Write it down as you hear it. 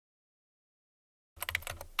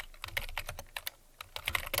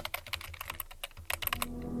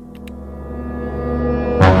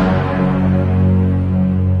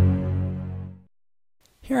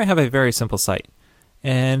I have a very simple site,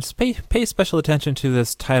 and pay special attention to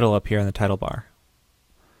this title up here in the title bar.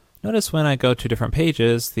 Notice when I go to different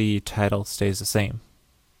pages, the title stays the same.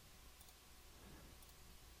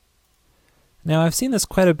 Now I've seen this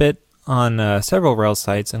quite a bit on several Rails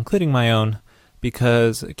sites, including my own,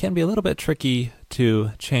 because it can be a little bit tricky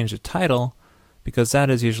to change the title, because that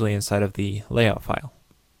is usually inside of the layout file.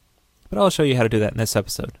 But I'll show you how to do that in this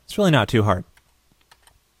episode. It's really not too hard.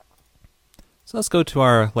 So let's go to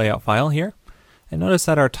our layout file here, and notice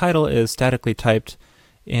that our title is statically typed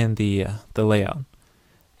in the layout.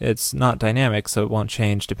 It's not dynamic, so it won't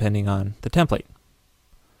change depending on the template.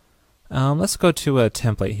 Let's go to a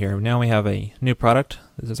template here. Now we have a new product.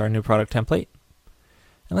 This is our new product template.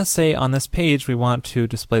 And let's say on this page we want to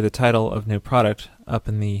display the title of new product up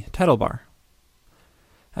in the title bar.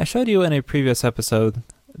 I showed you in a previous episode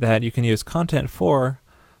that you can use Content4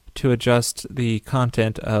 to adjust the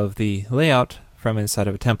content of the layout from inside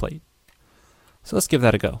of a template. So let's give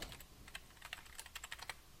that a go.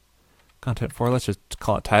 Content4, let's just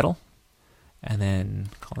call it title, and then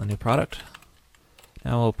call it new product.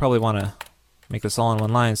 Now we'll probably want to make this all in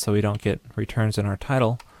one line so we don't get returns in our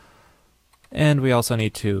title. And we also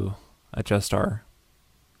need to adjust our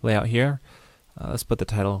layout here. Let's put the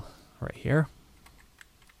title right here.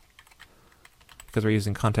 Because we're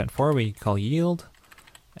using Content4, we call yield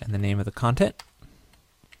and the name of the content.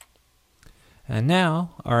 And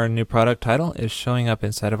now our new product title is showing up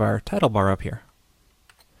inside of our title bar up here.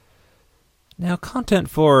 Now content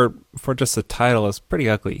for just the title is pretty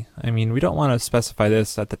ugly. I mean, we don't want to specify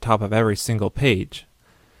this at the top of every single page.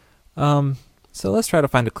 So let's try to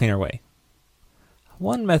find a cleaner way.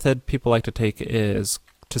 One method people like to take is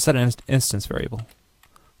to set an instance variable.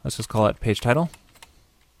 Let's just call it page title.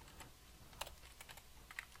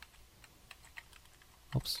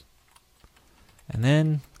 Oops. And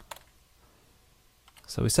then,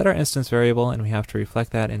 so we set our instance variable and we have to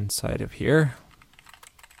reflect that inside of here.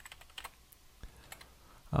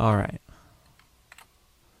 Alright.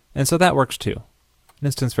 And so that works too. An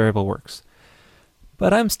instance variable works.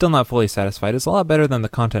 But I'm still not fully satisfied. It's a lot better than the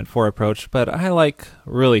Content4 approach, but I like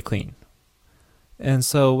really clean. And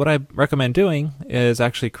so what I recommend doing is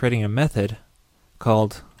actually creating a method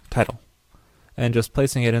called title and just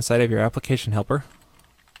placing it inside of your application helper.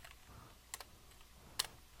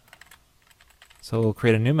 So we'll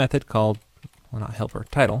create a new method called, well, not helper,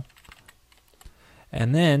 title.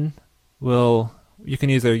 And then you can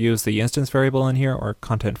either use the instance variable in here or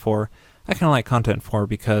Content4. I kind of like Content4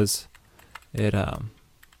 because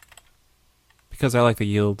because I like the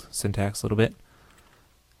yield syntax a little bit.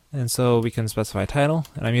 And so we can specify title,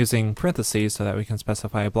 and I'm using parentheses so that we can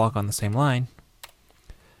specify a block on the same line.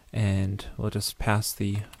 And we'll just pass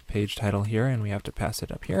the page title here, and we have to pass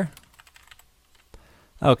it up here.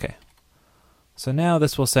 Okay. So now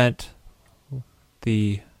this will set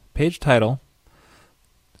the page title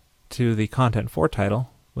to the Content4 title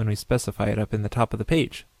when we specify it up in the top of the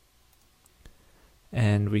page.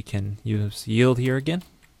 And we can use yield here again.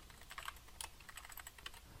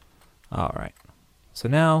 Alright, so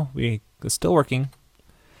now it's still working,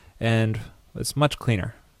 and it's much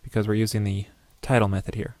cleaner because we're using the title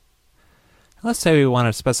method here. Let's say we want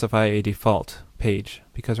to specify a default page,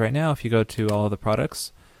 because right now if you go to all of the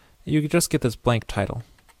products, you just get this blank title.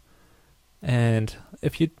 And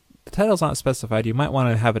if the title's not specified, you might want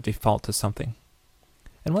to have it default to something.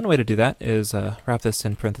 And one way to do that is wrap this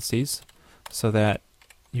in parentheses so that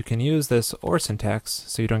you can use this OR syntax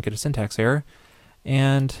so you don't get a syntax error,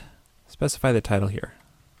 and specify the title here.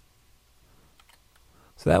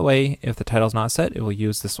 So that way, if the title's not set, it will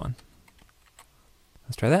use this one.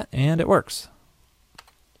 Let's try that, and it works.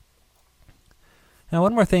 Now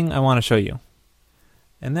one more thing I want to show you,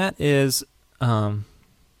 and that is over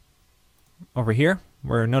here,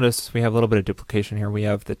 where notice we have a little bit of duplication here. We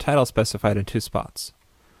have the title specified in 2 spots.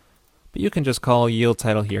 But you can just call yield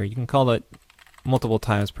title here. You can call it multiple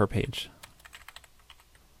times per page.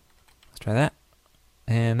 Let's try that.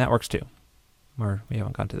 And that works too. Or we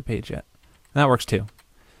haven't gone to the page yet. That works too.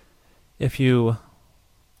 If you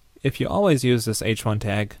always use this h1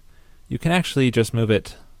 tag, you can actually just move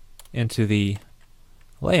it into the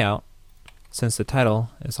layout since the title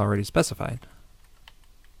is already specified.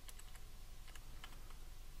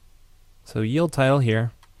 So yield title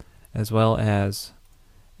here, as well as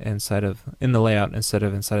in the layout instead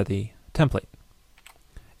of inside of the template.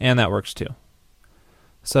 And that works too.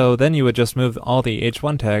 So then you would just move all the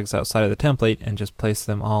h1 tags outside of the template and just place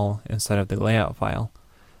them all inside of the layout file.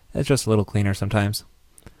 It's just a little cleaner sometimes.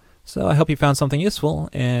 So I hope you found something useful,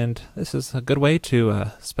 and this is a good way to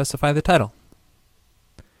specify the title.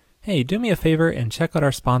 Hey, do me a favor and check out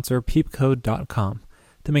our sponsor, peepcode.com.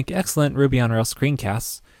 to make excellent Ruby on Rails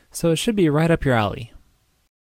screencasts, so it should be right up your alley.